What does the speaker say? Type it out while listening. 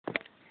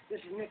This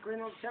is Nick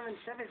Reynolds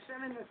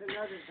 777 with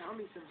another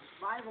zombie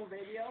survival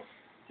video.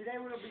 Today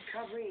we'll be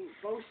covering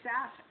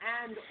Bowstaff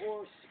and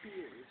or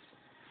spears,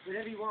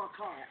 whatever you want to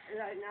call it.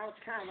 Right now it's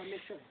kind of a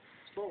mix of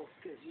both,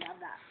 because you have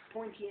that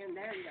pointy end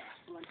there and the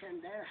blunt end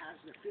there has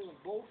the feel of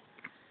both.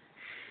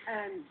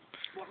 And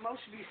what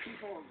most of these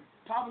people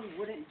probably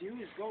wouldn't do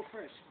is go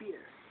for a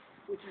spear,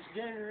 which is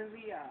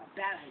generally a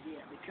bad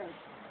idea, because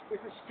with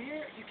a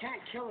spear you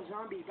can't kill a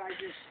zombie by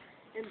just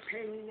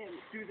impaling him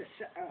through the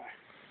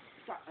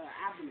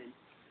abdomen.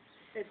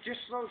 It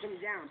just slows him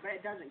down, but it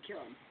doesn't kill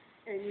him.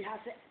 And you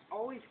have to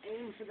always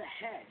aim for the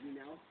head, you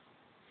know.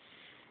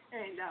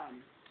 And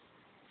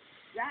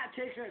that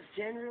takes a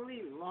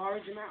generally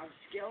large amount of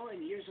skill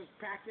and years of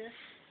practice.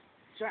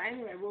 So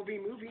anyway, we'll be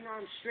moving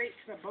on straight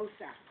to the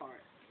Bowstaff part.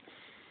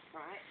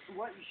 Alright,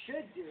 what you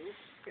should do,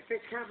 if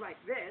it's kind of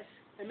like this,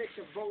 a mix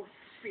of both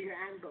spear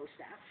and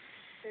Bowstaff,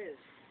 is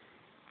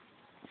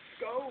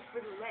go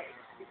for the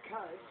legs,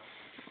 because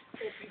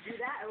if you do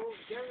that, it will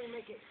generally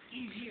make it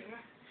easier.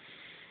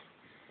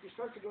 You're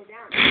supposed to go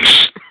down.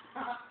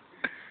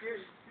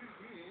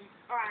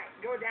 Alright,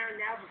 go down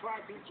now before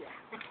I beat you.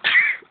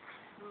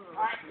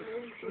 Alright, and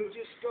then you can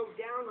just go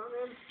down on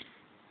him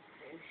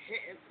and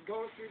hit him,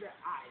 going through the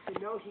eyes. You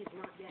know he's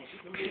not dead. He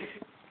can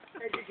move.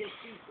 As you can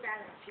see,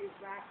 fat as he was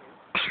laughing.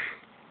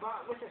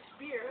 But with a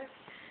spear,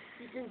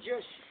 you can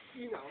just,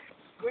 you know,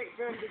 wait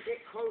for him to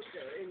get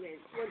closer, and then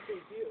once they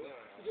do,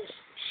 you just...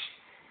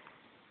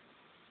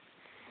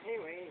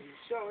 Anyway,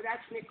 so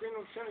that's Nick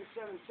Reynolds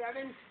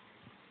 777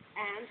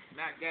 and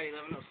Mac Daddy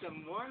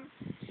 11071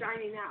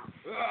 signing out.